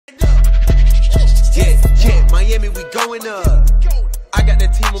Miami, we going up. I got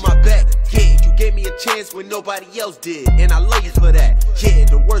that team on my back. Yeah, you gave me a chance when nobody else did, and I love you for that. Yeah,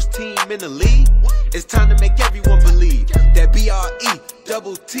 the worst team in the league. It's time to make everyone believe that BRE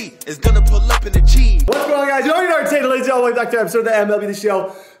is gonna pull up and achieve. What's going on, guys? You already know today, ladies and gentlemen, back to episode of the MLB The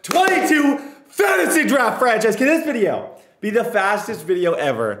Show 22 Fantasy Draft Franchise. Can this video be the fastest video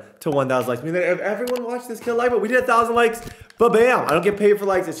ever to 1,000 likes? I mean, if everyone watched this, kill like, but we did 1,000 likes, but bam, I don't get paid for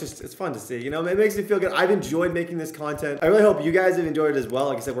likes. It's fun to see, you know, it makes me feel good. I've enjoyed making this content. I really hope you guys have enjoyed it as well.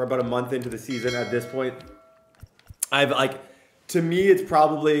 Like I said, we're about a month into the season at this point. To me, it's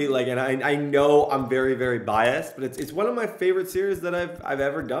probably like, and I know I'm very, very biased, but it's one of my favorite series that I've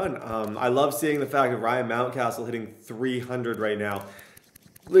ever done. I love seeing the fact of Ryan Mountcastle hitting 300 right now,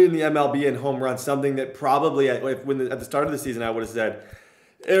 leading the MLB in home runs, something that probably at the start of the season I would have said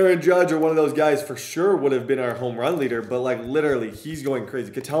Aaron Judge or one of those guys for sure would have been our home run leader, but like literally he's going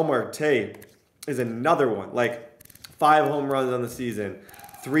crazy. Ketel Marte is another one, like 5 home runs on the season,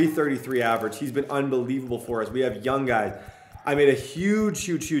 333 average. He's been unbelievable for us. We have young guys. I made a huge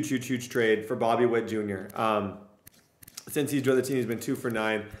trade for Bobby Witt Jr. Since he's joined the team, he's been 2 for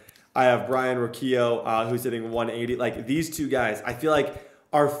 9. I have Brian Rocchio, who's hitting 180. Like these two guys, I feel like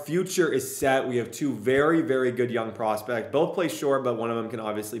our future is set. We have 2 very, very good young prospects. Both play short, but one of them can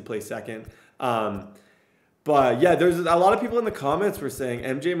obviously play second. But yeah, there's a lot of people in the comments were saying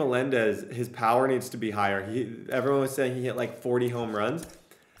MJ Melendez, his power needs to be higher. Everyone was saying he hit like 40 home runs.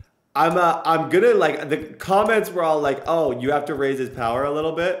 I'm gonna, like, the comments were all like, oh, you have to raise his power a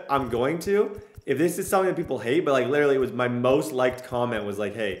little bit. I'm going to. If this is something that people hate, but like literally it was my most liked comment was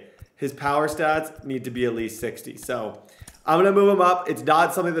like, hey, his power stats need to be at least 60. So I'm gonna move him up. It's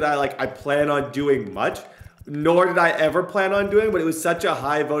not something that I plan on doing much, nor did I ever plan on doing, but it was such a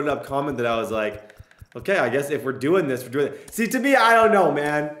high voted up comment that I was like, okay, I guess if we're doing this, we're doing it. See, to me, I don't know,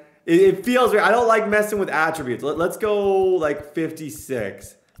 man. It feels weird. I don't like messing with attributes. Let's go like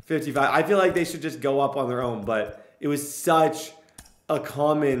 56. 55. I feel like they should just go up on their own, but it was such a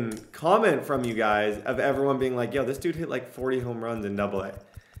common comment from you guys of everyone being like, yo, this dude hit like 40 home runs in AA.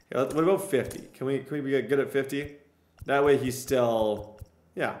 What about 50? Can we be good at 50? That way he's still,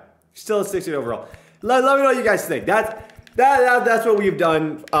 yeah, still a 60 overall. Let me know what you guys think. That's what we've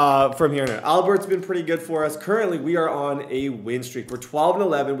done from here on out. Albert's been pretty good for us. Currently, we are on a win streak. We're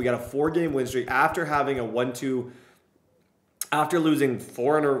 12-11. We got a 4-game win streak after having a 1-2. After losing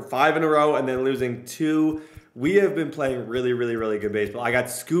 5 in a row and then losing 2, we have been playing really good baseball. I got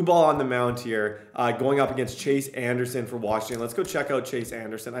Scooball on the mound here, going up against Chase Anderson for Washington. Let's go check out Chase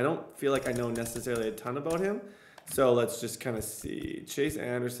Anderson. I don't feel like I know necessarily a ton about him, so let's just kind of see. Chase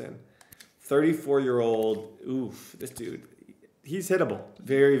Anderson, 34-year-old. Oof, this dude, he's hittable.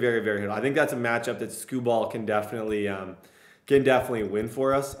 Very hittable. I think that's a matchup that Scooball can definitely win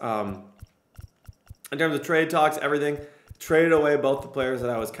for us. In terms of trade talks, everything. Traded away both the players that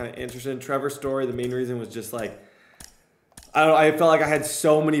I was kind of interested in. Trevor Story, the main reason was just like, I don't know, I felt like I had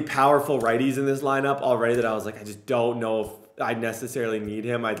so many powerful righties in this lineup already that I was like, I just don't know if I necessarily need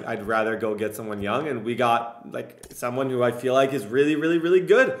him. I'd rather go get someone young, and we got like someone who I feel like is really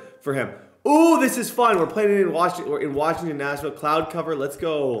good for him. Ooh, this is fun. We're playing it in Washington. We're in Washington, Nashville. Cloud cover. Let's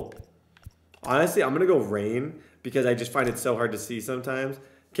go. Honestly, I'm gonna go rain because I just find it so hard to see sometimes.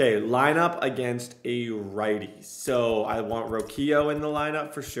 Okay, lineup against a righty. So I want Rocchio in the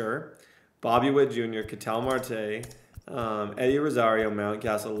lineup for sure. Bobby Witt Jr., Ketel Marte, Eddie Rosario,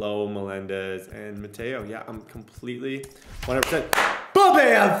 Mountcastle, Lowe, Melendez, and Mateo. Yeah, I'm completely 100%.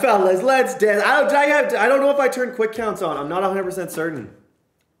 Bam, fellas, let's dance. I don't know if I turned quick counts on. I'm not 100% certain.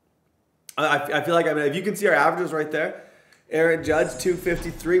 I feel like, I mean, if you can see our averages right there. Aaron Judge,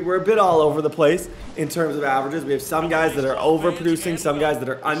 253. We're a bit all over the place in terms of averages. We have some guys that are overproducing, some guys that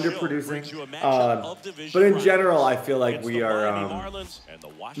are underproducing. But in general, I feel like we are,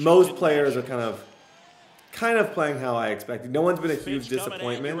 most players are kind of playing how I expected. No one's been a huge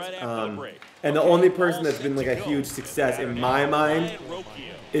disappointment. And the only person that's been like a huge success in my mind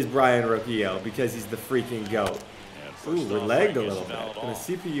is Brian Rocchio because he's the freaking GOAT. Ooh, we're lagged a little bit. In a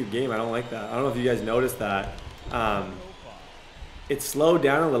CPU game, I don't like that. I don't know if you guys noticed that. It slowed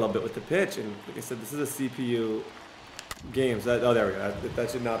down a little bit with the pitch, and like I said, this is a CPU game. So oh, there we go.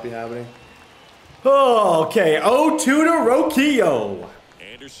 That should not be happening. Oh, okay. 0-2 to Rocchio.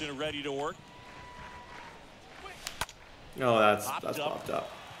 Anderson ready to work. Oh, that's popped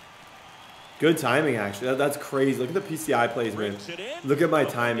up. Good timing, actually. That's crazy. Look at the PCI placement. Look at my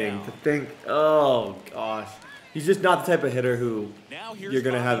timing. To think, oh gosh. He's just not the type of hitter who you're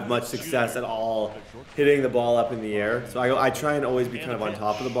going to have much success at all hitting the ball up in the air. So I try and always be kind of on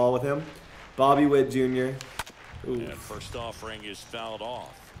top of the ball with him. Bobby Witt Jr. And first offering is fouled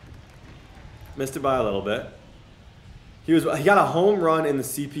off. Missed it by a little bit. He got a home run in the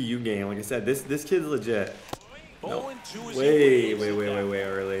CPU game. Like I said, this kid's legit. No. Way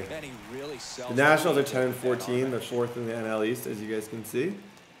early. The Nationals are 10-14. They're 4th in the NL East, as you guys can see.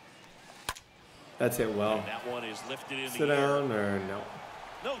 That's hit well. Sit down or no?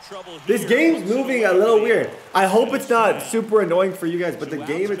 This game's moving a little weird. I hope it's not super annoying for you guys, but the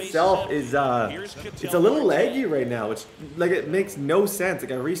game itself is it's a little laggy right now, which like it makes no sense.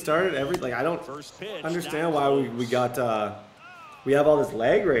 Like I restarted like I don't understand why we have all this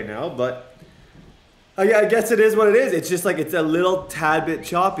lag right now, but I guess it is what it is. It's just like it's a little tad bit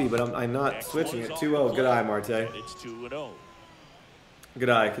choppy, but I'm not switching it. 2-0. Good eye, Marte. It's 2-0. Good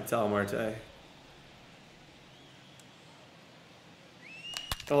eye, could tell Marte.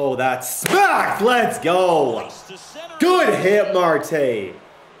 Oh, that's smacked! Let's go! Good hit, Marte.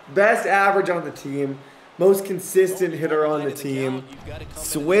 Best average on the team. Most consistent hitter on the team.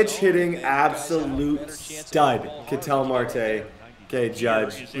 Switch hitting, absolute stud. Ketel Marte. Okay,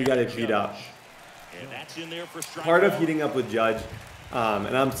 Judge, we got it beat up. Part of heating up with Judge,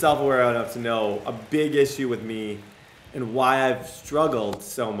 and I'm self-aware enough to know a big issue with me and why I've struggled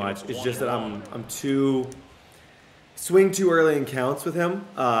so much is just that I'm too swing too early in counts with him.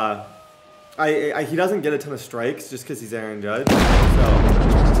 He doesn't get a ton of strikes just because he's Aaron Judge.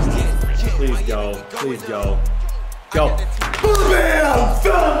 So please go, please go, go. Bam!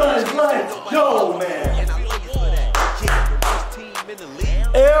 Fellas, let's go, man.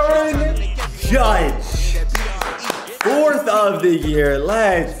 Aaron Judge, 4th of the year.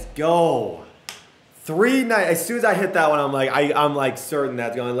 Let's go. 3-9. As soon as I hit that one, I'm like certain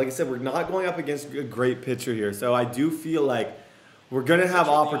that's going. Like I said, we're not going up against a great pitcher here, so I do feel like we're gonna have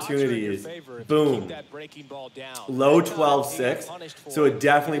opportunities. Boom. Low 12-6. So it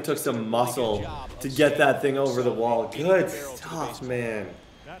definitely took some muscle to get that thing over the wall. Good stuff, man.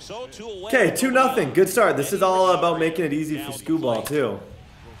 Okay, 2-0. Good start. This is all about making it easy for Scooball too.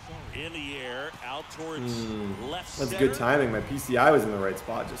 That's good timing. My PCI was in the right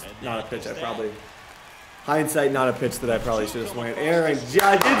spot, just not a pitch. Hindsight, not a pitch that I probably should have swung. Aaron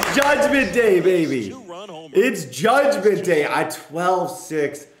Judge, it's Judgment Day, baby. It's Judgment Day.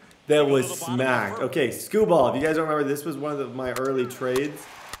 12-6. That was smacked. Okay, Scooball. If you guys don't remember, this was one of my early trades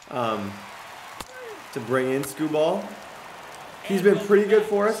to bring in Scooball. He's been pretty good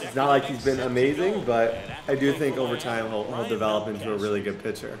for us. It's not like he's been amazing, but I do think over time he'll develop into a really good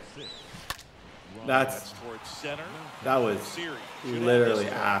pitcher. That was literally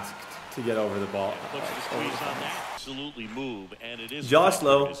asked to get over the ball. Josh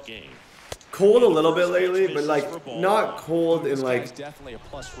Lowe, cold a little bit lately, but like not cold in like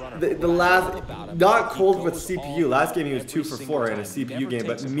the last, not cold with CPU. Last game he was 2 for 4 in a CPU game,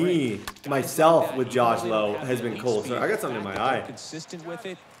 but myself with Josh Lowe has been cold. So I got something in my eye.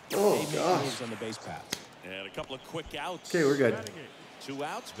 Oh gosh. And a couple of quick outs. Okay, we're good. 2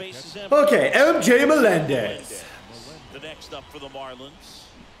 outs, bases empty. Okay, MJ Melendez. The next up for the Marlins.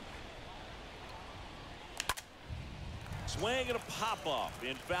 Swing and a pop-off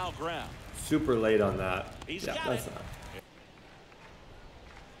in foul ground. Super late on that. He's yeah, got that's it. not.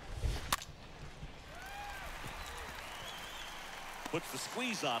 Puts the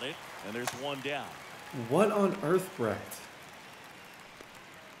squeeze on it, and there's one down. What on earth, Brett?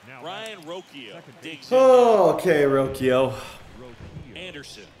 Ryan Rocchio digs in. Oh, okay, Rocchio.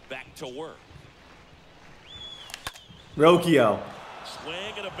 Anderson back to work. Rocchio.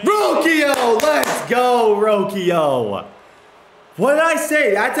 Swing and a Rocchio! Let's go, Rocchio! What did I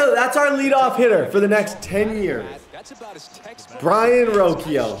say? That's our leadoff hitter for the next 10 years. Brian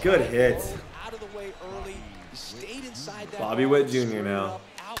Rocchio. Good hit. Bobby Witt Jr. now.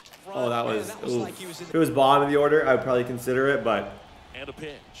 Oh, that was... Oof. If it was bottom of the order, I would probably consider it, but... And a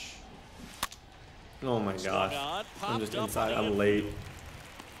pitch. Oh my gosh. I'm just inside. I'm late.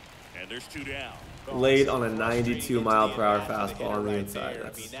 And there's 2 down. Late on a 92-mile-per-hour fastball on the inside.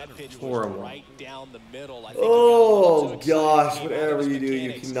 That's horrible. Oh gosh, whatever you do,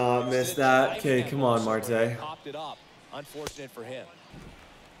 you cannot miss that. Okay, come on, Marte. Unfortunate for him.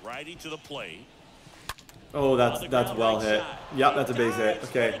 Righty to the plate. Oh, that's well hit. Yep, that's a base hit.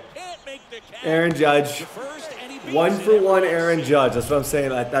 Okay. Aaron Judge. 1 for 1 Aaron Judge. That's what I'm saying.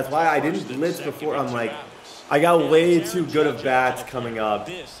 That's why I didn't blitz before. I'm like, I got way too good of bats coming up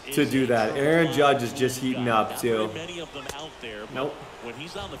to do that. Aaron Judge is just heating up too. Nope.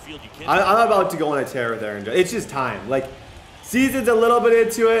 I'm about to go on a tear with Aaron Judge. It's just time. Like, season's a little bit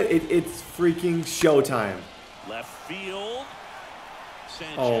into it. It's freaking showtime. Left field.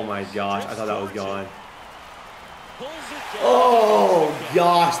 Oh my gosh, I thought that was gone. Oh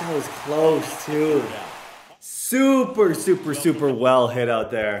gosh, that was close too. Super well hit out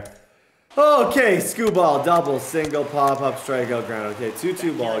there. Okay, Scooball, double, single, pop-up, strikeout, ground. Okay,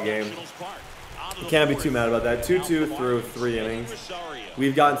 2-2 ball game. You can't be too mad about that. 2-2 through 3 innings.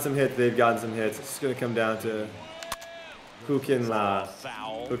 We've gotten some hits, they've gotten some hits. It's just going to come down to who can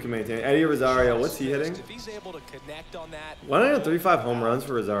maintain. Eddie Rosario, what's he hitting? 135 home runs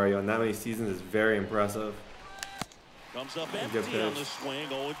for Rosario in that many seasons is very impressive. Comes up empty on the swing,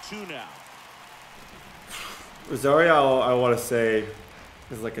 0-2 now. Rosario, I want to say,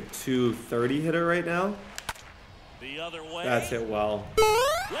 is like a 230 hitter right now. The other way. That's hit well.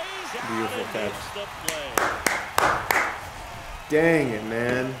 Beautiful catch. Dang it,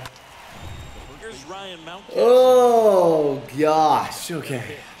 man. Here's Ryan Mountcastle. Oh, gosh.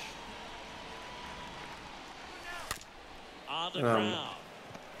 Okay. On the ground.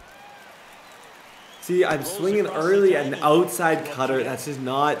 See, I'm swinging early at an outside cutter. That's just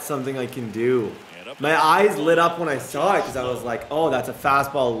not something I can do. My eyes lit up when I saw it because I was like, "Oh, that's a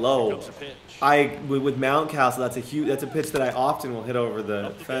fastball low." With Mountcastle, that's a pitch that I often will hit over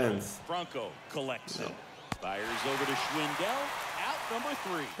the fence. Bronco collects it. Fires over to Schwindel. Out number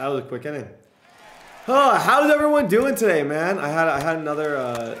 3. That was a quick inning. Oh, how's everyone doing today, man? I had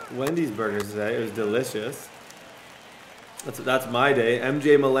another Wendy's burger today. It was delicious. That's my day.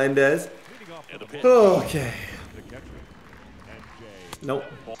 MJ Melendez. Okay. Nope.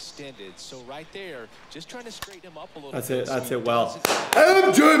 Extended. So right there, just trying to straighten him up a little. That's it. That's it. Well,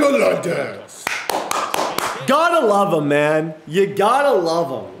 MJ Melendez. Gotta love him, man. You gotta love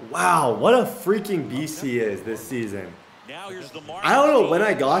him. Wow, what a freaking beast he is this season. I don't know when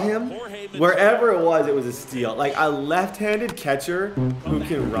I got him. Wherever it was a steal. Like a left-handed catcher who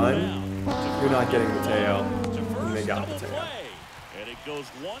can run. You're not getting Mateo. And they got Mateo. And it goes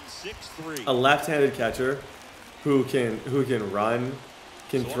 1-6-3. A left-handed catcher who can run,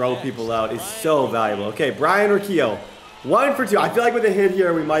 can throw people out is so valuable. Okay, Brian Riccio, 1 for 2. I feel like with a hit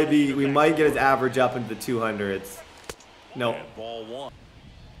here, we might get his average up into the 200s. Nope. Ball 1.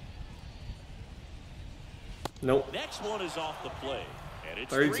 Nope. Next one is off the plate, and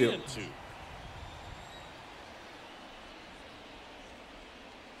it's 32. 3-2.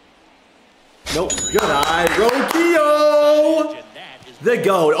 Nope. Good eye, Rocchio. The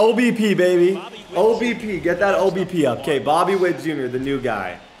GOAT. OBP, baby. OBP. Get that OBP up. Okay, Bobby Witt Jr., the new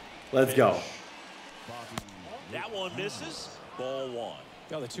guy. Let's go. That one misses. Ball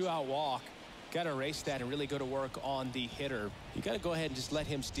 1. The 2-out walk. Got to erase that and really go to work on the hitter. You got to go ahead and just let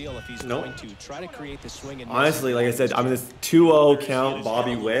him steal if he's going to. Try to create the swing. And honestly, like I said, I'm in this 2-0 count.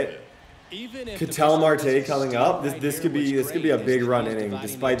 Bobby Witt. Ketel Marte coming up. This could be a big run inning,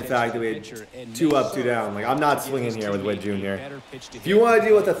 despite the fact that we had 2 up, 2 down. Like I'm not swinging here with Witt Jr. If you want to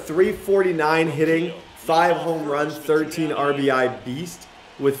deal with a 349 hitting, 5 home runs, 13 RBI beast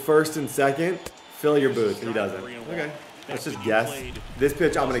with first and second, fill your booth. He doesn't. Okay. Let's just guess. This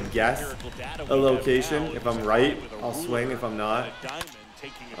pitch, I'm going to guess a location. If I'm right, I'll swing. If I'm not,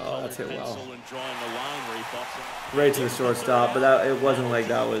 oh, that's hit well. Right to the shortstop, but it wasn't like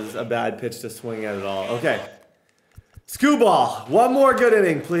that was a bad pitch to swing at all. Okay. Scooball. One more good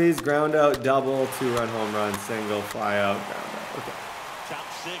inning, please. Ground out, double, 2-run home run, single, fly out, ground out. Okay. Top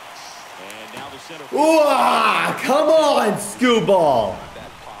 6. And now the center. Ooh, come on, Scooball.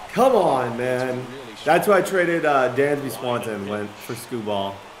 Come on, man. That's why I traded Dansby Swanson, went for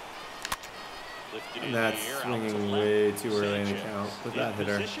Scooball. And that's swinging way too early in the count with that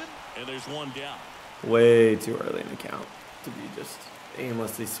hitter. And there's one down. Way too early in the count to be just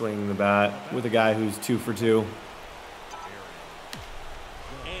aimlessly swinging the bat with a guy who's 2 for 2.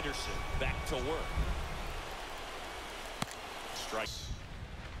 Anderson back to work. Strike.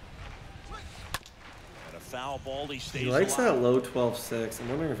 And a foul ball. He stays He likes alive. that low 12-6. I'm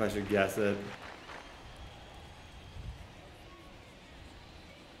wondering if I should guess it.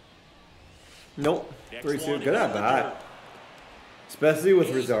 Nope. 3-2. Good at bat. Especially with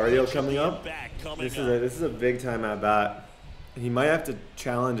Rosario coming up. This is a big time at bat. He might have to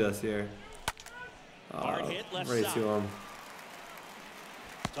challenge us here. Right to him.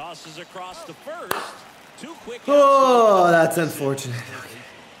 Tosses across the first. 2 quick. Oh, that's unfortunate.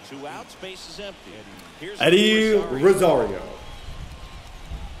 2 outs, base is empty. Here's Eddie Rosario.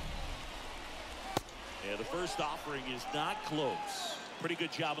 Yeah, the first offering is not close. Pretty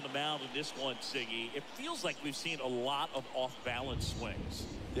good job on the mound in this one, Siggy. It feels like we've seen a lot of off-balance swings.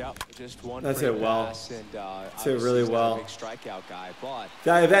 Yep, just one. That's it well. And, that's it really well. Big strikeout guy, but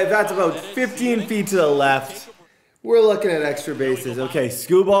that's about 15 feet to the left. We're looking at extra bases. Okay,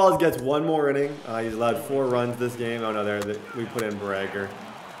 Scooball gets 1 more inning. He's allowed 4 runs this game. Oh no, we put in Brager.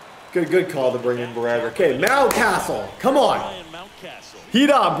 Good call to bring in Brager. Okay, Mountcastle, come on. Heat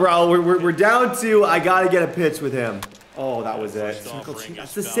up, bro. We're down 2. I gotta get a pitch with him. Oh, that was it. Circle change.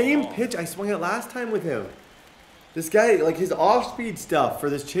 That's the same pitch I swung at last time with him. This guy, like his off-speed stuff for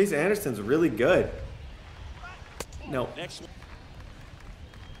this Chase Anderson's really good. No.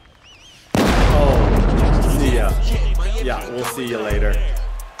 Oh, see ya. Yeah, we'll see you later.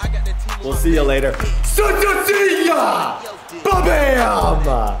 We'll see you later. See ya! Ba-bam!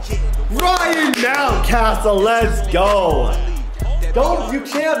 Ryan Mountcastle, let's go. You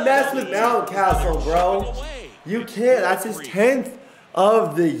can't mess with Mountcastle, bro. You can't. That's his 10th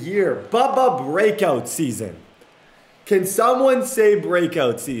of the year. Bubba breakout season. Can someone say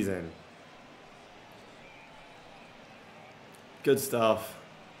breakout season? Good stuff.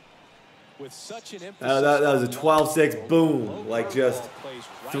 With such an that was a 12-6 boom, like just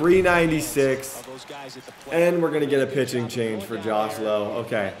 396. And we're going to get a pitching change for Josh Lowe.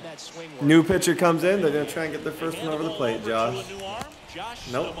 Okay. New pitcher comes in. They're going to try and get their first one over the plate, Josh.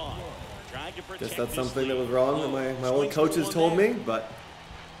 Nope. Guess that's something that was wrong that my old coaches told me, but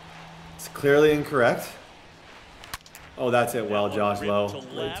it's clearly incorrect. Oh, that's it. Well, Josh Lowe.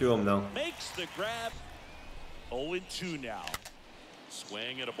 Right to him, though. Makes the grab. 0-2 now.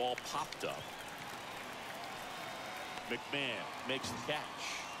 Swing and a ball popped up. McMahon makes the catch.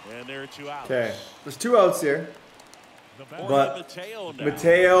 And there are 2 outs. Okay. There's 2 outs here. But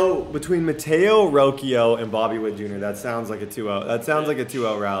Mateo, between Mateo, Rocchio, and Bobby Witt Jr., that sounds like a 2-out. That sounds like a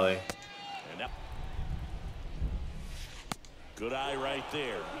 2-out rally. Good eye right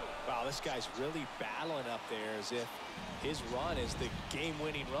there. Wow, this guy's really battling up there as if his run is the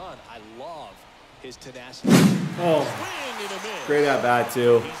game-winning run. I love his tenacity. Oh, great at bat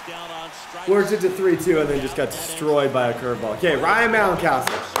too. Worked it to 3-2 and then just got destroyed by a curveball. Okay, Ryan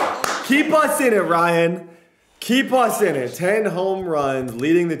Mountcastle. Keep us in it, Ryan. Keep us in it. 10 home runs,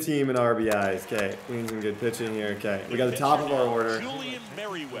 leading the team in RBIs. Okay, we need some good pitching here. Okay, we got the top of our order.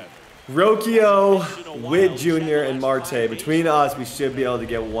 Rocchio, Witt Jr., and Marte. Between us, we should be able to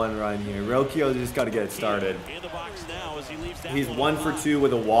get 1 run here. Rocchio just got to get it started. He's 1 for 2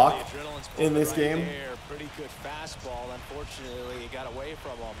 with a walk in this game. Pretty good fastball. Unfortunately, it got away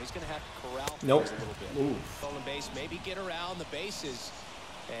from him. He's going to have to corral things nope. a little bit. Stolen base, maybe get around the bases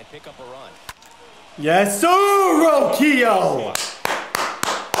and pick up a run. Yes, sir, Rocchio!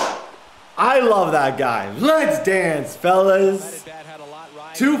 I love that guy. Let's dance, fellas.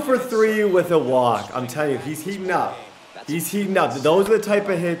 2 for 3 with a walk. I'm telling you, he's heating up. He's heating up. Those are the type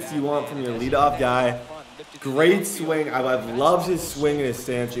of hits you want from your leadoff guy. Great swing. I've loved his swing and his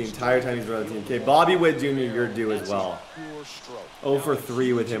stance the entire time he's been on the team. Okay, Bobby Witt Jr., you're due as well. 0 for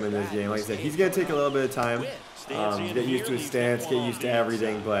 3 with him in this game. Like I said, he's going to take a little bit of time to get used to his stance, get used to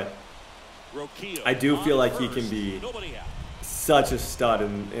everything, but I do feel like he can be such a stud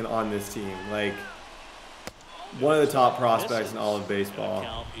on this team. Like, one of the top prospects in all of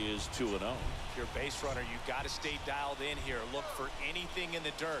baseball. Is 2-0. If you're a base runner, you've got to stay dialed in here. Look for anything in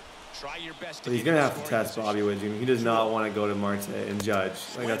the dirt. Try your best. But he's going to have to test Bobby Witt Jr. He does not want to go to Marte and Judge.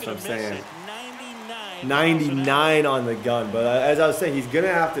 Like, that's what I'm saying. 99 on the gun. But as I was saying, he's going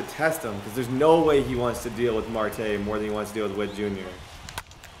to have to test him because there's no way he wants to deal with Marte more than he wants to deal with Witt Jr.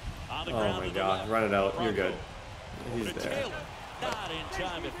 Oh, my God. Run it out. You're good. He's there. Not in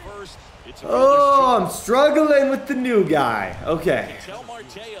time at first. Oh, I'm struggling with the new guy. Okay. Tell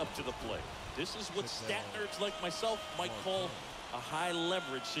Marte up to the plate. This is what stat nerds like myself might call a high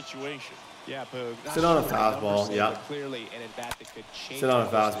leverage situation. Yeah, Boog. Sit on a fastball. Yeah. Clearly, and in bat that could change. Sit on a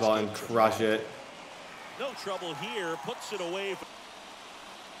fastball and crush it. No trouble here. Puts it away.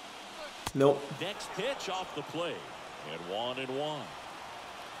 Nope. Next pitch off the plate. And 1-1.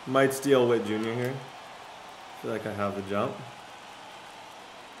 Might steal Witt Jr. here. Feel like I have the jump.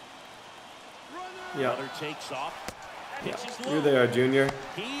 Yeah. Takes off. Yeah. You're there, Junior.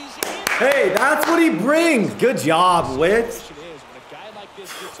 Hey, that's what he brings. Good job, Witt.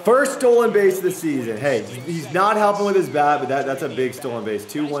 First stolen base of the season. Hey, he's not helping with his bat, but that's a big stolen base.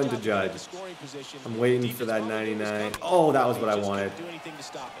 2-1 to Judge. I'm waiting for that 99. Oh, that was what I wanted.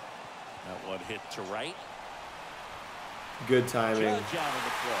 That one hit to right. Good timing.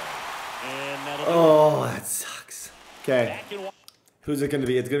 Oh, that sucks. Okay. Who's it going to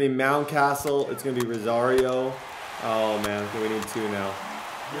be? It's going to be Mountcastle. It's going to be Rosario. Oh man, okay, we need 2 now.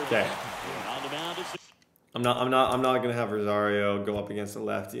 Okay. I'm not going to have Rosario go up against a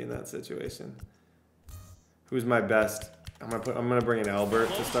lefty in that situation. Who's my best? I'm going to bring in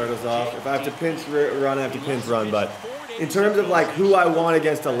Albert to start us off. If I have to pinch run, I have to pinch run. But in terms of like who I want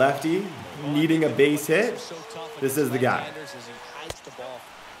against a lefty needing a base hit, this is the guy.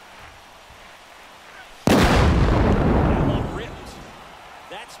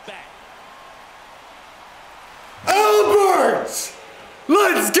 Albert!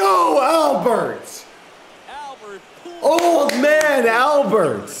 Let's go, Albert!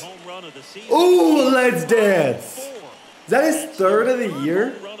 of the season. Ooh, let's dance. Is that his third of the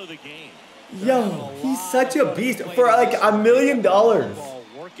year? Run of the game. Yo, he's such a beast for like $1 million.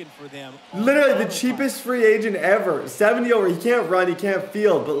 Literally the cheapest free agent ever. 70 over. He can't run, he can't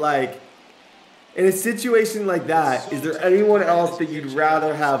field, but like in a situation like that, is there anyone else that you'd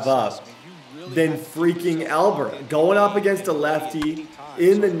rather have up than freaking Albert going up against a lefty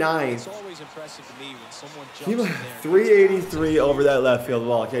in the ninth? He went 383 over that left field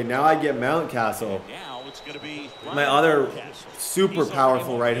wall. Okay, now I get Mountcastle, my other super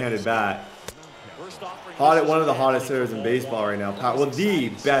powerful right-handed bat. One of the hottest hitters in baseball right now. Well, the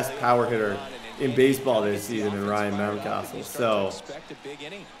best power hitter in baseball this season in Ryan Mountcastle. So,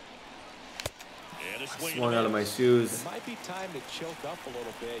 swung out of my shoes.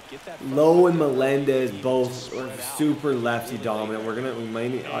 Lowe and Melendez both are super lefty dominant.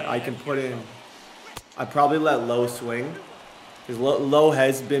 I can put in. I probably let Lowe swing because Lowe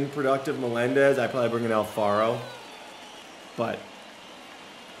has been productive. Melendez, I probably bring in Alfaro, but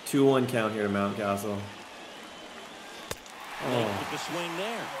 2-1 count here to Mountcastle. With the swing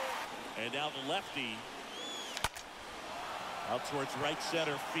there. And now the lefty. Out towards right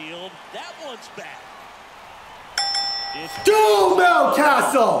center field. That one's back. Go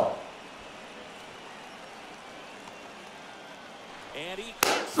Mountcastle!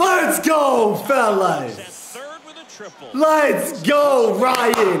 Let's go, fellas! Let's go,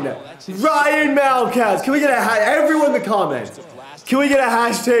 Ryan! Ryan Mountcastle. Can we get everyone in the comments? Can we get a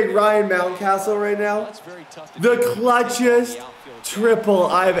hashtag Ryan Mountcastle right now? The clutchest triple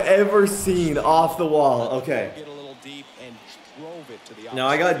I've ever seen off the wall. Okay. Now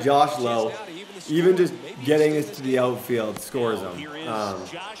I got Josh Lowe. Even just getting us to the outfield scores him.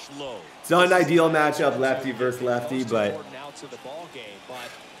 It's not an ideal matchup, lefty versus lefty, but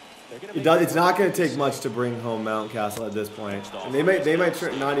it's not going to take much to bring home Mountcastle at this point. And they might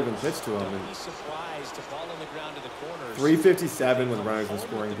not even pitch to him. And 357 with runners in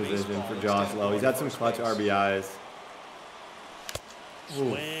scoring position for Josh Lowe. He's had some clutch RBIs.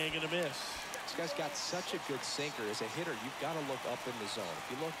 Swing and a miss. This guy's got such a good sinker. As a hitter, you've got to look up in the zone.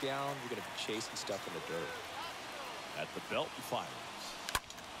 If you look down, you're going to be chasing stuff in the dirt. At the belt and fires.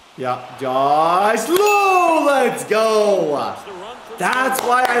 Yeah, Josh Lowe, let's go. That's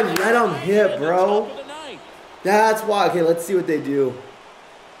why I let him hit, bro. That's why. Okay, let's see what they do.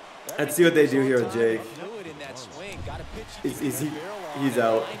 Let's see what they do here with Jake. He's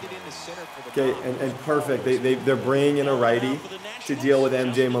out. Okay, and perfect. They're bringing in a righty to deal with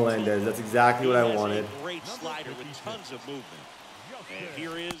MJ Melendez. That's exactly what I wanted. Great slider with tons of movement. And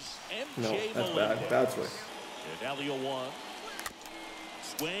here is MJ No, that's Melendez. bad. That's right. Now the 0-1.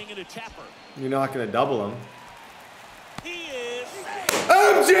 Swing and a tapper. You're not going to double him. He is.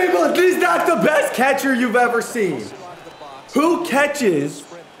 MJ Melendez, he's not the best catcher you've ever seen. Who catches,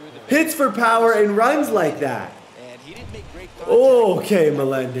 hits for power, and runs like that? Okay,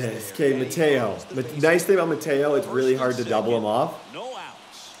 Melendez. Okay, Mateo. Nice thing about Mateo, it's really hard to double him off.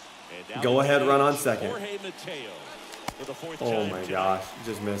 Go ahead, run on second. Oh my gosh,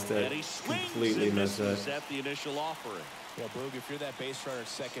 just missed it. Completely missed it. Yeah, Boog, if you're that base runner at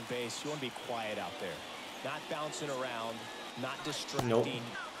second base, you want to be quiet out there. Not bouncing around, not distracting. Nope.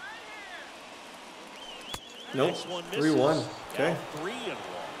 Nope. 3-1. Okay.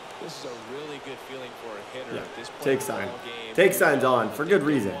 This is a really good feeling for a hitter at this point. Take sign. Take sign's on for good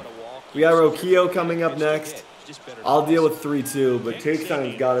reason. We got Rocchio coming up next. I'll deal with 3-2, but take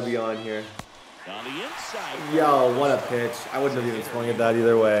sign's got to be on here. Yo, what a pitch. I wouldn't have even swung at that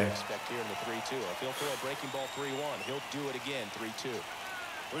either way. Here in the 3-2. If he'll throw a breaking ball 3-1, he'll do it again 3-2.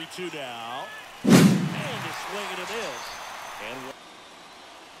 3-2 now. And a swing and a miss. And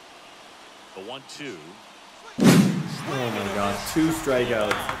the 1-2. Oh my gosh, 2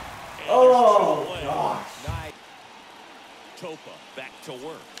 strikeouts. Oh gosh. Topa back to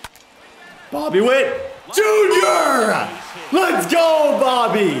work. Bobby Witt Jr. Let's go,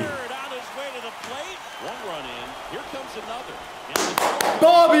 Bobby.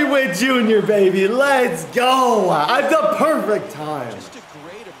 Bobby Witt Jr., baby. Let's go. At the perfect time.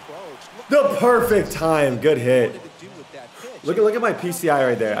 The perfect time. Good hit. Look at my PCI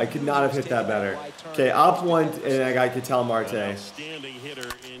right there. I could not have hit that better. Okay, up 1, and I got Ketel Marte.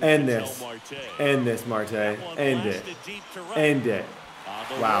 End this. End this, Marte. End it. End it.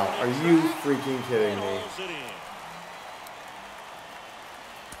 Wow, are you freaking kidding me?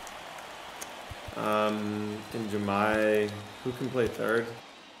 And Jemai, who can play third?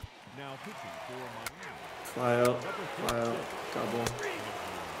 Fly out, double.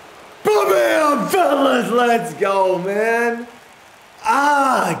 Bam, fellas, let's go, man.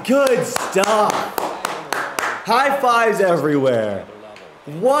 Ah, good stuff. High fives everywhere.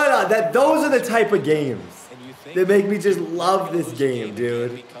 Those are the type of games that make me just love this game,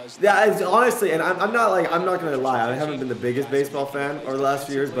 dude. Yeah, it's honestly, and I'm not gonna lie, I haven't been the biggest baseball fan over the last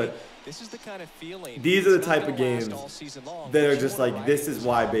few years, but these are the type of games that are just like, this is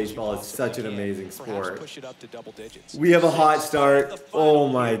why baseball is such an amazing sport. We have a hot start. Oh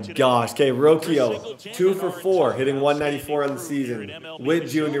my gosh. Okay, Rocchio, 2 for 4, hitting 194 on the season. Witt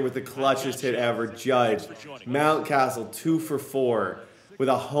Jr. with the clutchest hit ever. Judge. Mountcastle, 2 for 4 with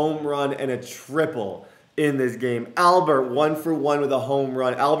a home run and a triple in this game. Albert, 1 for 1 with a home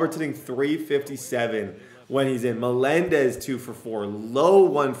run. Albert's hitting 357 when he's in. Melendez, 2 for 4. Low,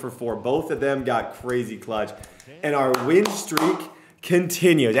 1 for 4. Both of them got crazy clutch. And our win streak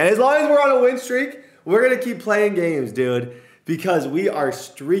continues. And as long as we're on a win streak, we're going to keep playing games, dude. Because we are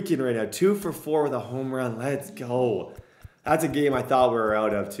streaking right now. 2 for 4 with a home run. Let's go. That's a game I thought we were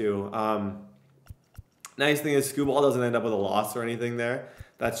out of, too. Nice thing is, Scooball doesn't end up with a loss or anything there.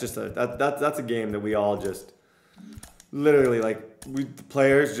 That's just that's a game that we all just literally, like, the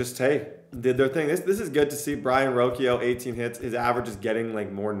players just, hey, did their thing. This is good to see. Brian Rocchio, 18 hits. His average is getting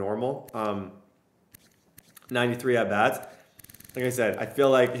like more normal. 93 at bats. Like I said, I feel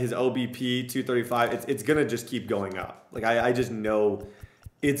like his OBP 235. It's gonna just keep going up. Like I just know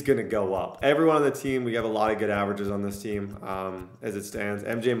it's gonna go up. Everyone on the team, we have a lot of good averages on this team as it stands.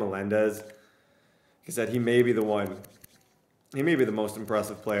 MJ Melendez, like I said, he may be the one. He may be the most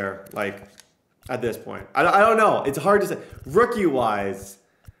impressive player. Like at this point, I don't know. It's hard to say. Rookie wise,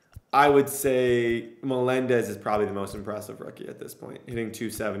 I would say Melendez is probably the most impressive rookie at this point, hitting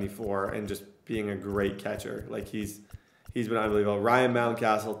 274 and just being a great catcher. Like he's been unbelievable. Ryan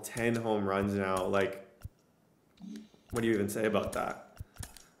Mountcastle, 10 home runs now. Like, what do you even say about that?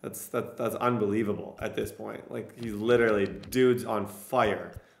 That's unbelievable at this point. Like he's literally, dude's on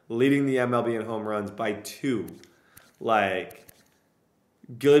fire, leading the MLB in home runs by 2. Like,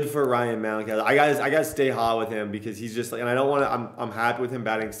 good for Ryan Mountcastle. I gotta stay hot with him because he's just like, and I don't want to. I'm happy with him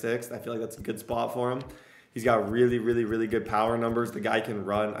batting 6th. I feel like that's a good spot for him. He's got really, really, really good power numbers. The guy can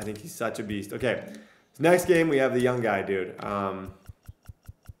run. I think he's such a beast. Okay, so next game we have the young guy, dude.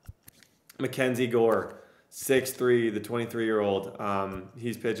 Mackenzie Gore, 6'3", the 23-year-old.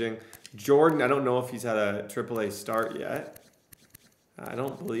 He's pitching. Jordan, I don't know if he's had a AAA start yet. I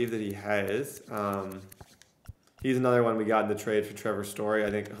don't believe that he has. He's another one we got in the trade for Trevor Story. I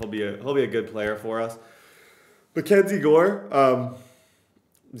think he'll be a good player for us. Mackenzie Gore,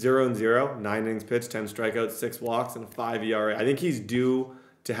 0-0, 9 innings pitched, 10 strikeouts, 6 walks, and a 5 ERA. I think he's due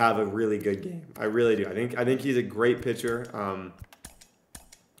to have a really good game. I really do. I think he's a great pitcher.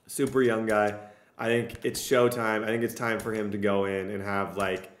 Super young guy. I think it's showtime. I think it's time for him to go in and have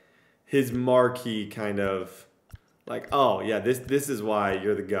like his marquee kind of like, oh yeah, this is why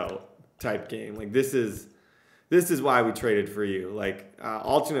you're the GOAT type game. Like this is why we traded for you. Like,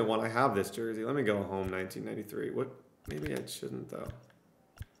 alternate one, I have this jersey. Let me go home, 1993. What? Maybe I shouldn't, though.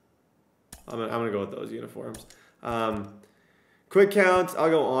 I'm gonna go with those uniforms. Quick counts. I'll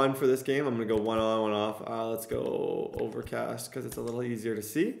go on for this game. I'm going to go 1 on, 1 off. Let's go Overcast because it's a little easier to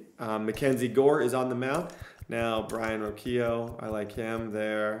see. Mackenzie Gore is on the mound. Now, Brian Rocchio, I like him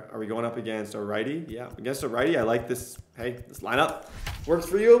there. Are we going up against a righty? Yeah, against a righty. I like this. Hey, this lineup works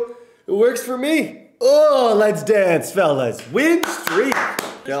for you. It works for me. Oh, let's dance, fellas. Win streak.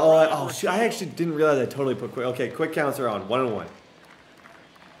 Oh, shit. I actually didn't realize I totally put quick. Okay, quick counts are on. 1 and 1.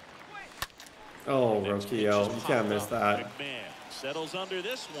 Oh, Rocchio. You can't miss that. Settles under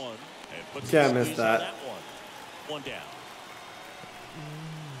this one and puts can't miss that. One down.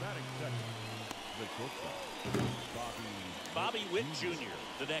 Bobby Witt Jr.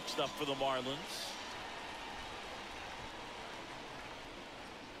 the next up for the Marlins.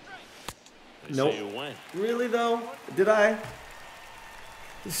 Nope. Really though? Did I?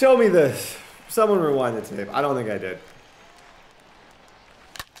 Show me this. Someone rewind the tape. I don't think I did.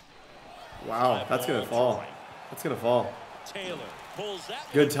 Wow, that's gonna fall. That's gonna fall.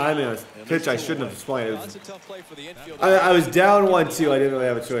 Good timing on a pitch I shouldn't have swung. It was, I was down 1-2. I didn't really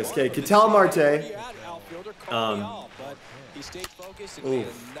have a choice. Okay, Ketel Marte. I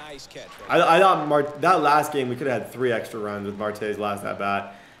thought that last game we could have had 3 extra runs with Marte's last at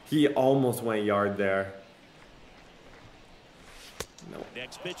bat. He almost went yard there. Nope.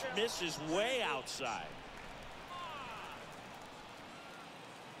 Next pitch misses way outside.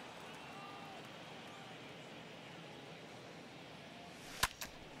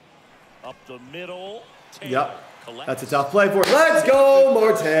 Up the middle. Yep. That's a tough play for it. Let's go,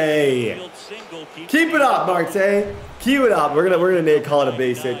 Marte. Keep it up, Marte. Keep it up. We're gonna call it a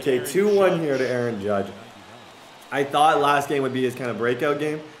base hit. Okay, 2-1 here to Aaron Judge. I thought last game would be his kind of breakout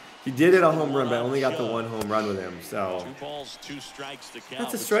game. He did hit a home run, but I only got the 1 home run with him. So 2 balls, 2 strikes to count.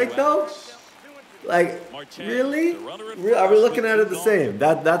 that's a strike though. Like really? Are we looking at it the same?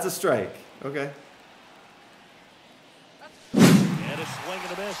 That's a strike. Okay. And a swing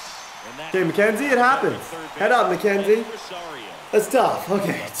and a miss. Okay, McKenzie, it happens. Head up, McKenzie. That's tough.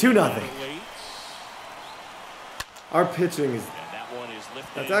 Okay, 2-0. Our pitching is.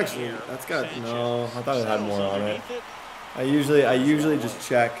 That's actually. That's got. No, I thought it had more on it. I usually just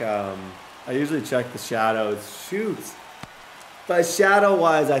check. I usually check the shadows. Shoot. But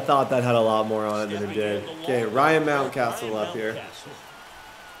shadow-wise, I thought that had a lot more on it than it did. Okay, Ryan Mountcastle up here.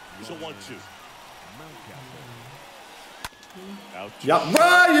 So 1-2. Yep,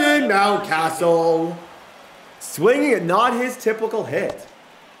 Ryan Mountcastle. Swinging it, not his typical hit.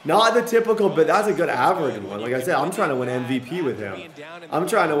 Not the typical, but that's a good average one. Like I said, I'm trying to win MVP with him. I'm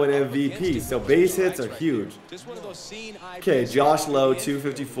trying to win MVP, so base hits are huge. Okay, Josh Lowe,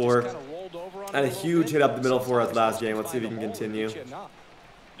 254. Had a huge hit up the middle for us last game. Let's see if he can continue.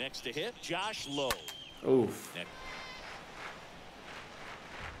 Next to hit, Josh Lowe. Oof.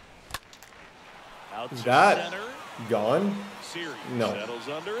 Is that gone? No.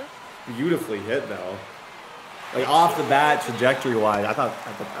 Under it. Beautifully hit though. Like off the bat, trajectory-wise, I thought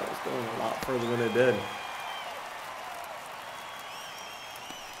that was going a lot further than it did.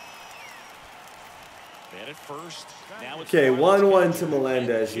 Okay, 1-1 to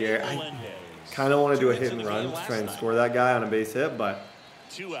Melendez here. I kind of want to do a hit and run to try and score that guy on a base hit, but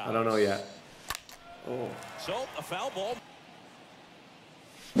I don't know yet. Oh. So a foul ball.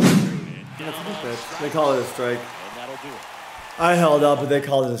 That's a good pitch. They call it a strike. And that'll do it. I held up, but they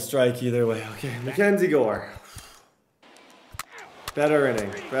called it a strike either way. Okay, Mackenzie Gore. Better inning,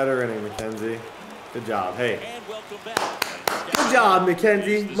 Mackenzie. Good job. Hey. Good job,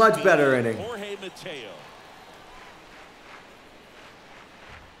 Mackenzie. Much better inning.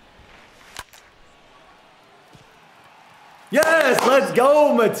 Yes, let's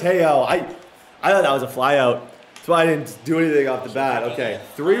go, Mateo. I thought that was a fly out. That's why I didn't do anything off the bat. Okay,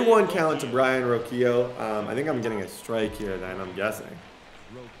 3-1 count to Brian Roquillo. I think I'm getting a strike here then, I'm guessing.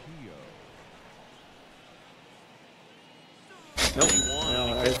 Nope.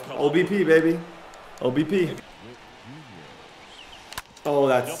 No, OBP, baby. OBP. Oh,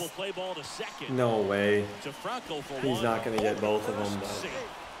 that's... No way. He's not going to get both of them. But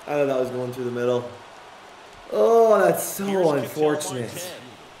I thought that was going through the middle. Oh, that's so unfortunate.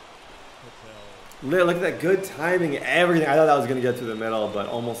 Look at that good timing, everything. I thought that was going to get through the middle, but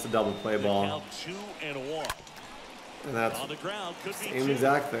almost a double play ball. And that's the same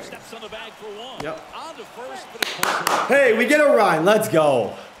exact thing. Yep. Hey, we get a run. Let's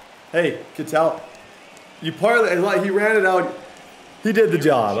go. Hey, Cattell. You he ran it out. He did the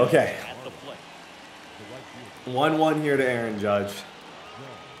job. Okay. 1-1 here to Aaron Judge.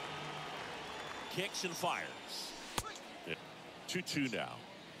 Kicks and fires. 2-2 now.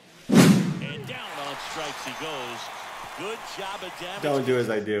 And down on strikes he goes. Good job of damage. Don't do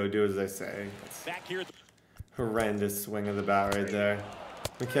as I do. Do as I say. Back here. Horrendous swing of the bat right there.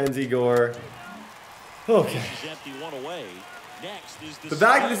 Mackenzie Gore. Okay. The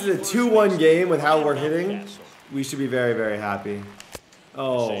fact that this is a 2-1 game with how we're hitting, we should be very, very happy.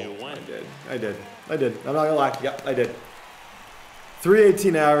 Oh, I did. I'm not gonna lie. Yep, I did.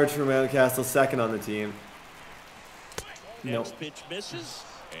 318 average for Mountcastle, second on the team. Nope. Next pitch misses,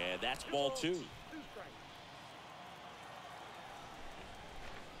 and that's ball 2.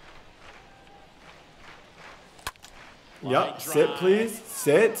 Yep, sit please,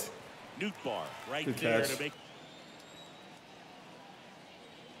 sit. Newt bar right Good there catch. to make.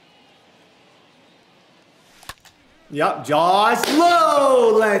 Yep, Josh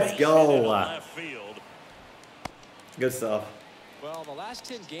Lowe, let's go. Good stuff. Well, the last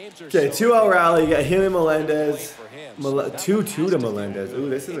 10 games are Okay, 2-0 rally. You got him and Melendez. 2-2 to Melendez. Ooh,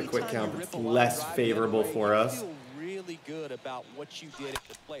 this is a quick count. It's less favorable for us. Really good about what you did at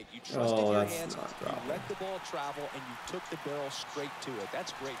the plate. You trusted your hands, you let the ball travel, and you took the barrel straight to it.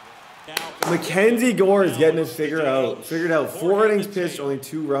 That's great. Mackenzie Gore is getting it figured out. 4 innings pitched, only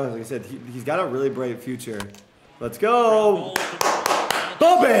 2 runs. Like I said, he's got a really bright future. Let's go.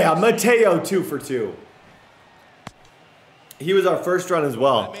 Bam! Mateo 2 for 2. He was our first run as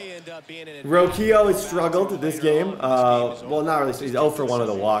well. Roquillo has struggled this game. Well, not really. He's 0 for 1 of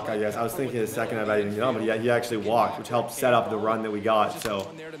the walk, I guess. I was thinking the second I didn't get on, but he actually walked, which helped set up the run that we got.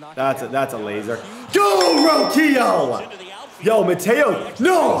 So that's a laser. Go, Roquillo! Yo, Mateo.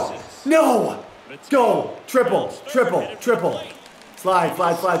 No! Go! Triple. Slide.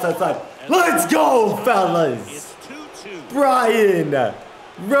 Let's go, fellas! Brian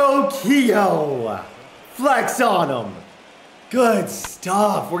Roquillo. Flex on him. Good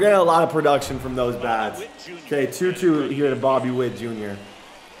stuff. We're getting a lot of production from those bats. Okay, 2-2 here to Bobby Witt Jr.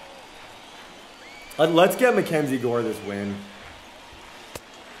 Let's get Mackenzie Gore this win.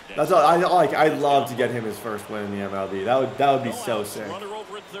 That's all. I'd love to get him his first win in the MLB. That would be so sick.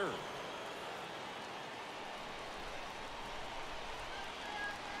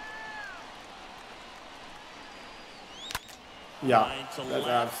 Yeah, that's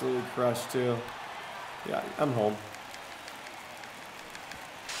absolutely crushed too. Yeah, I'm home.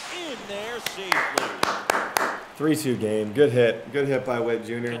 In there safely. 3-2 game. Good hit. Good hit by Witt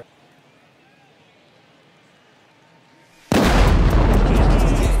Jr.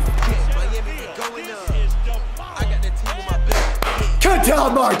 Ketel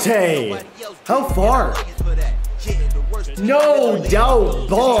Marte! How far? No doubt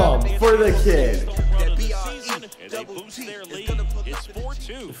bomb for the kid. They boost their lead. It's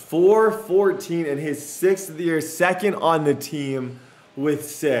 4-2. 4-14 in his 6th of the year, second on the team with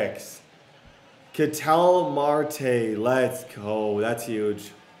 6. Ketel Marte, let's go. That's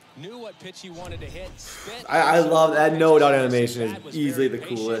huge. Knew what pitch he wanted to hit. I love that. No doubt animation is easily the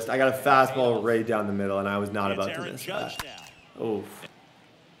coolest. I got a fastball right down the middle, and I was not about to miss that. Oh.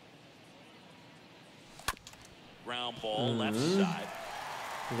 Ground ball left side.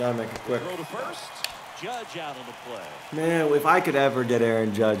 We gotta make it quick. Throw to first. Judge out on the play. Man, if I could ever get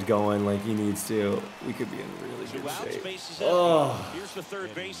Aaron Judge going like he needs to, we could be in really good shape. Oh. Here's the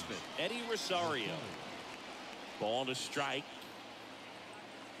third baseman, Eddie Rosario. Ball to strike.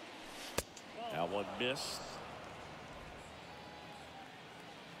 That one missed.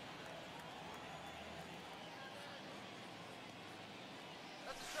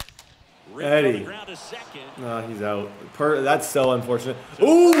 Eddie. No, he's out. That's so unfortunate.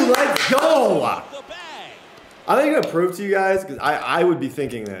 Ooh, let's go! I'm going to prove to you guys, because I would be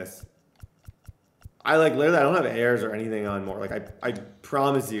thinking this. Literally, I don't have airs or anything on more. Like, I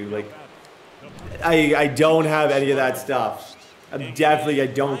promise you, like, I don't have any of that stuff. I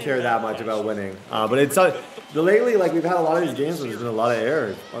don't care that much about winning. But it's, lately, like, we've had a lot of these games where there's been a lot of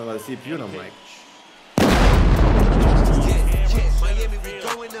errors on the CPU, and I'm like,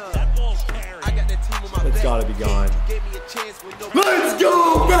 it's gotta be gone. Let's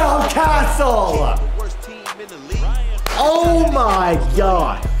go, Mountcastle! Oh my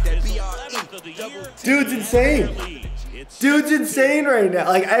god. Dude's insane. Dude's insane right now.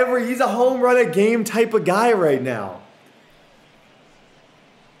 Like he's a home run a game type of guy right now.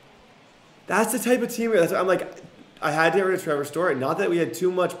 That's the type of team. That's I'm like, I had to get rid of Trevor Story. Not that we had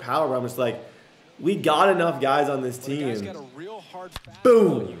too much power, but I'm just like, we got enough guys on this team.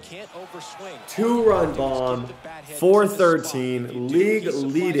 Boom. 2-run bomb. 413. League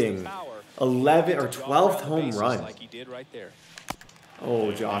leading 11 or 12th home run.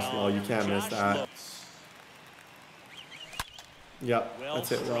 Oh, Josh Lowe, you can't miss that. Yep, that's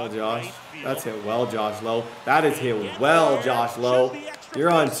hit well, Josh. That's hit well, Josh Lowe. That is hit well, Josh Lowe.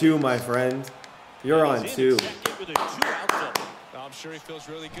 You're on 2, my friend. You're on 2. I'm sure he feels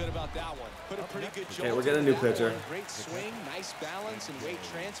really good about that one. Put a pretty good job. Okay, we're getting a new pitcher. Great swing, nice balance and weight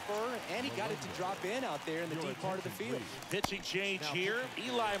transfer, and he got it to drop in out there in the deep part of the field. Pitching change here,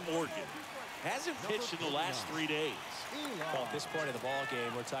 Eli Morgan. Hasn't pitched in the last 3 days. Well, at this point of the ball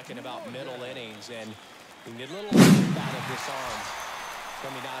game, we're talking about middle innings, and we need a little out of this arm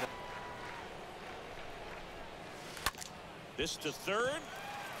coming out. This to third.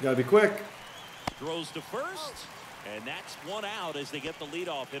 You gotta be quick. Throws to first. And that's 1 out as they get the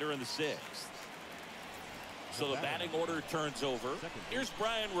leadoff hitter in the 6th. So the batting order turns over. Here's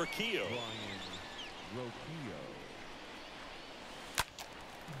Brian Rocchio.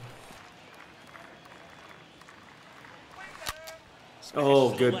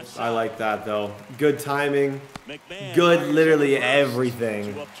 Oh, good. I like that, though. Good timing. Good literally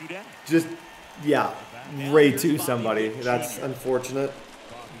everything. Just, yeah, right to somebody. That's unfortunate.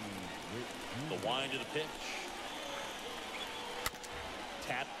 The wind of the pitch.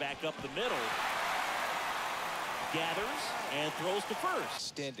 Tap back up the middle. Gathers and throws to first.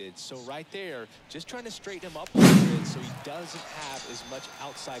 Extended, so right there, just trying to straighten him up a little bit so he doesn't have as much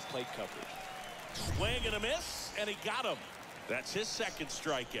outside plate coverage. Swing and a miss, and he got him. That's his 2nd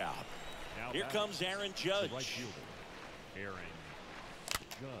strikeout. Here comes Aaron Judge.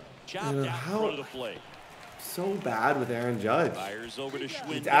 Chopped out in front of the plate. So bad with Aaron Judge. Over to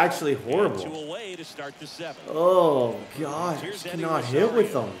it's actually horrible. 2 away to start the 7th. Oh gosh, just cannot hit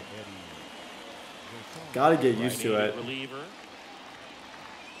with them. Got to get used to it.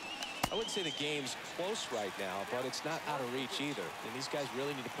 I wouldn't say the game's close right now, but it's not out of reach either. And these guys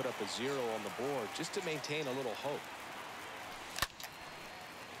really need to put up a 0 on the board just to maintain a little hope.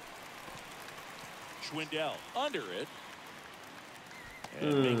 Schwindel under it.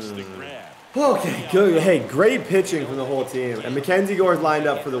 And makes the grab. Okay, good. Hey, great pitching from the whole team. And Mackenzie Gore's lined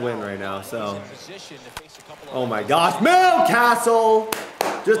up for the win right now, so. Oh my gosh, Mountcastle!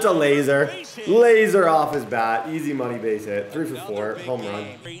 Just a laser. Laser off his bat. Easy money base hit. 3 for 4. Home run.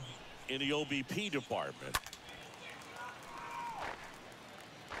 In the OBP department.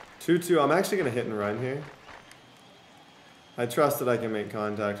 2-2. I'm actually going to hit and run here. I trust that I can make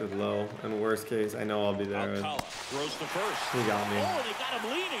contact with Lowe. And worst case, I know I'll be there. Throws the first. He got me. Oh, they got him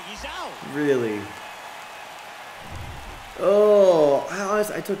leading. He's out. Really? Oh,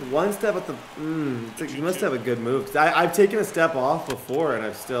 I took one step at the. You must have a good move. 'Cause I've taken a step off before, and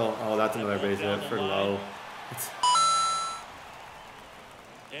I've still. Oh, that's another base hit for Lowe.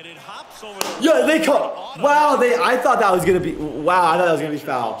 And it hops over the Yeah, they call. Wow, I thought that was gonna be. Wow, I thought that was gonna be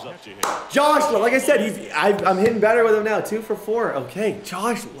foul. Josh Lowe, like I said, I'm hitting better with him now. 2 for 4. Okay,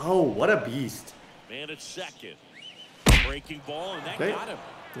 Josh Lowe, what a beast. Man at second. Breaking ball, and that Okay. got him.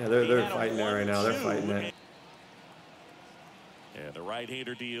 Yeah, they're fighting it right now. They're fighting it. And the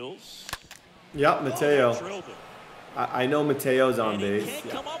right-hander deals. Yep, Mateo. Drilled him. I know Mateo's on And he base. can't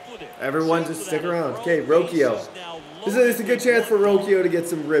Yeah. come up with it. Everyone just stick around. Okay, Throw. Rocchio. Bases now This loaded is a good with chance for runners. Rocchio to get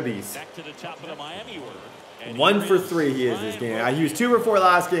some ribbies. Back to the top of the Miami order. And 1 for is 3 he is this Ryan game. He was 2 for 4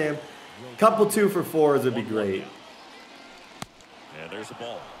 last game. Couple 2 for 4s would be great. And there's a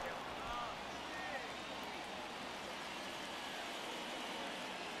ball.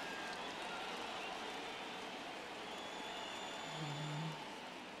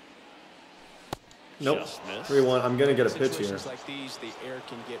 Nope. Just missed. 3-1. I'm gonna get a pitch here. Situations like these, the air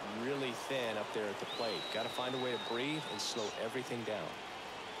can get really thin up there at the plate. Got to find a way to breathe and slow everything down.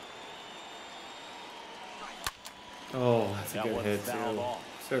 Oh, that's a That good one hit fouled too.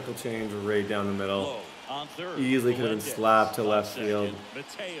 off. Circle change right down the middle. Low on third. Easily could have been Melendez slapped to on left second. field.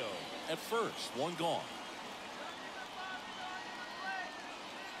 Mateo at first. One gone.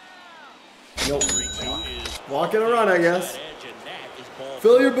 Nope. 3-2 is Walking a run, I guess. edge, and that is ball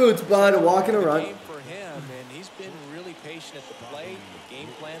Fill your boots, bud. Walking a run. Game for him, and he's been really patient at the plate. The game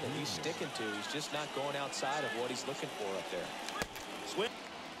plan that he's sticking to. He's just not going outside of what he's looking for up there. Swing.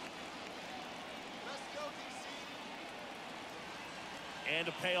 And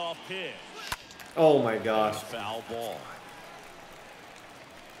a payoff pitch. Oh my gosh. Foul ball.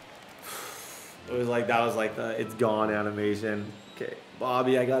 It was like that was like the it's gone animation. Okay,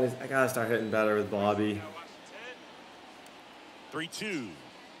 Bobby, I gotta start hitting better with Bobby. 3-2.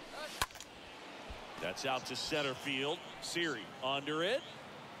 That's out to center field. Siri under it.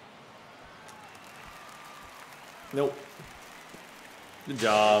 Nope. Good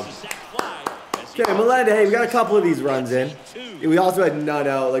job. It's a sac fly as he Okay, Melendez, hey, we got a couple of these runs in. We also had none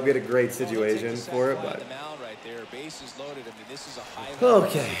out, like we had a great situation for it, but.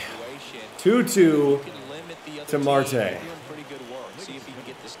 Okay. 2-2 to Marte.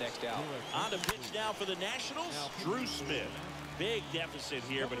 On the pitch now for the Nationals, Drew Smith. Big deficit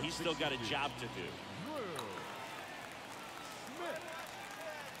here, but he's still got a job to do.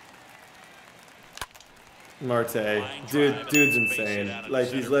 Marte, dude's insane. Like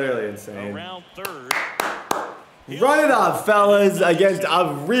he's literally insane. Around third. Run it up, fellas, against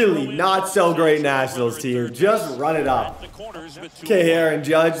a really not so great Nationals team. Just run it up. Okay, Aaron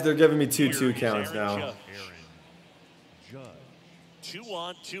Judge, they're giving me 2-2 counts now. 2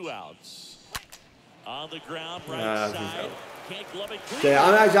 on, 2 outs. On the ground, right He's side. out. Can't glove it. Okay,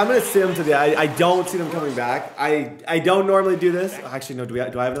 I'm gonna sim today. I don't see them coming back. I don't normally do this. Actually, no. Do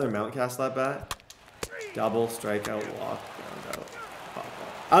I have another Mountcastle at bat? Double strikeout, walk, ground out.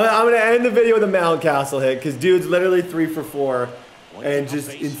 I'm gonna end the video with a Mountcastle hit because dude's literally 3 for 4 and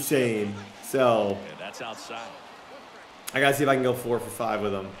just insane. So And that's outside. I gotta see if I can go 4 for 5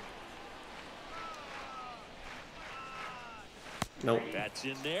 with him. Nope. That's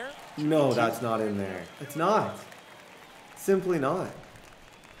in there. No, that's not in there. It's not. Simply not.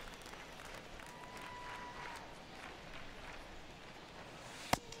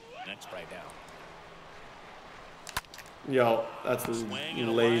 Next right now. Yo, that's a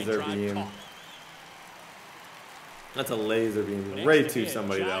laser beam. That's a laser beam. Right to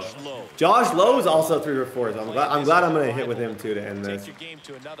somebody though. Josh Lowe is also 3 for 4. So I'm glad I'm gonna hit with him too to end this.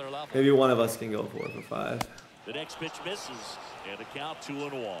 Maybe one of us can go 4 for 5. The next pitch misses, and the count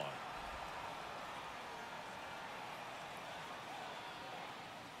 2-1.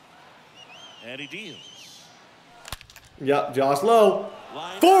 And he deals. Yep, Josh Lowe.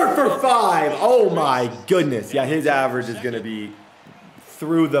 4 for 5. Oh my goodness. Yeah, his average is gonna be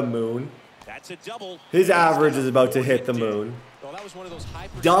through the moon. That's a double. His average is about to hit the moon.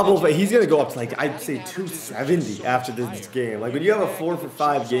 Double, but he's gonna go up to like I'd say 270 after this game. Like when you have a 4 for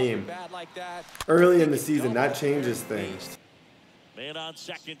 5 game early in the season, that changes things. Man on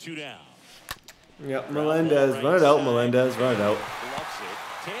second, 2 down. Yep, Melendez. Run it out, Melendez. Run it out.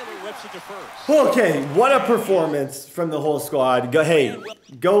 Taylor whips it to first. Okay, what a performance from the whole squad.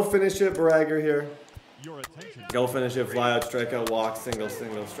 Go finish it, Bragger here. Go finish it, fly out, strikeout, walk, single,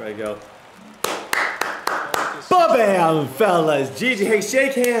 strikeout. Ba-bam, fellas. GG. Hey,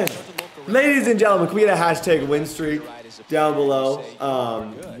 shake hands. Ladies and gentlemen, can we get a hashtag win streak down below?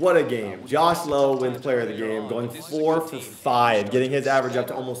 What a game. Josh Lowe wins player of the game, going 4 for 5, getting his average up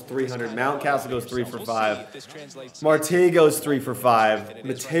to almost 300. Mountcastle goes 3 for 5. Marte goes 3 for 5.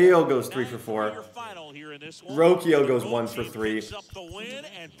 Mateo goes 3 for 4. Rocchio goes 1 for 3.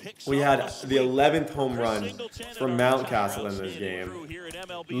 We had the 11th home run from Mountcastle in this game.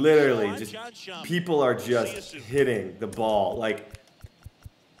 Literally, just people are just hitting the ball. Like,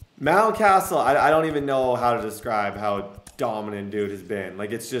 Mountcastle, I don't even know how to describe how dominant dude has been.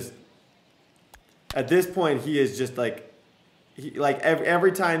 Like, it's just, at this point, he is just like,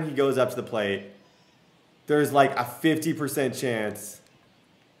 every time he goes up to the plate, there's like a 50% chance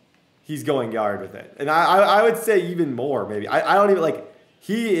he's going yard with it. And I would say even more, maybe. I don't even, like,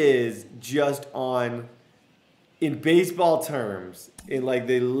 he is just on, in baseball terms, in like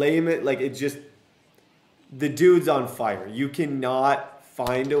the layman, like, it just, the dude's on fire. You cannot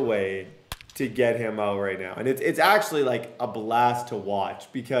find a way to get him out right now. And it's actually like a blast to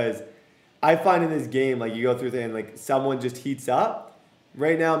watch, because I find in this game, like, you go through the, and like someone just heats up.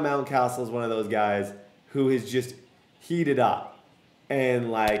 Right now, Mountcastle is one of those guys who is just heated up.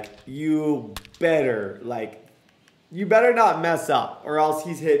 And like, you better not mess up, or else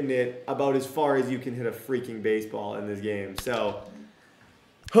he's hitting it about as far as you can hit a freaking baseball in this game. So,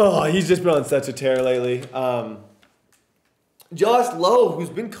 oh, he's just been on such a tear lately. Josh Lowe, who's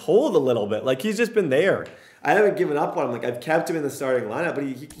been cold a little bit. Like, he's just been there. I haven't given up on him. Like, I've kept him in the starting lineup, but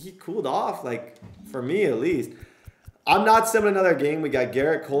he cooled off, like, for me at least. I'm not simming another game. We got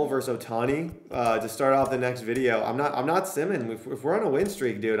Garrett Cole versus Ohtani to start off the next video. I'm not simming. If we're on a win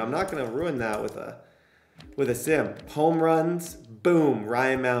streak, dude, I'm not going to ruin that with a sim. Home runs, boom,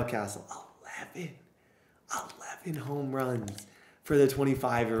 Ryan Mountcastle. 11 home runs for the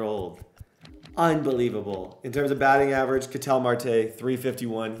 25-year-old. Unbelievable. In terms of batting average, Ketel Marte,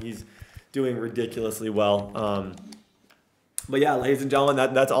 351. He's doing ridiculously well. But yeah, ladies and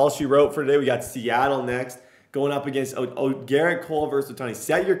gentlemen, that's all she wrote for today. We got Seattle next, going up against Garrett Cole versus Ohtani.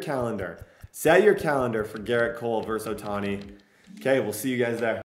 Set your calendar. Set your calendar for Garrett Cole versus Ohtani. Okay, we'll see you guys there.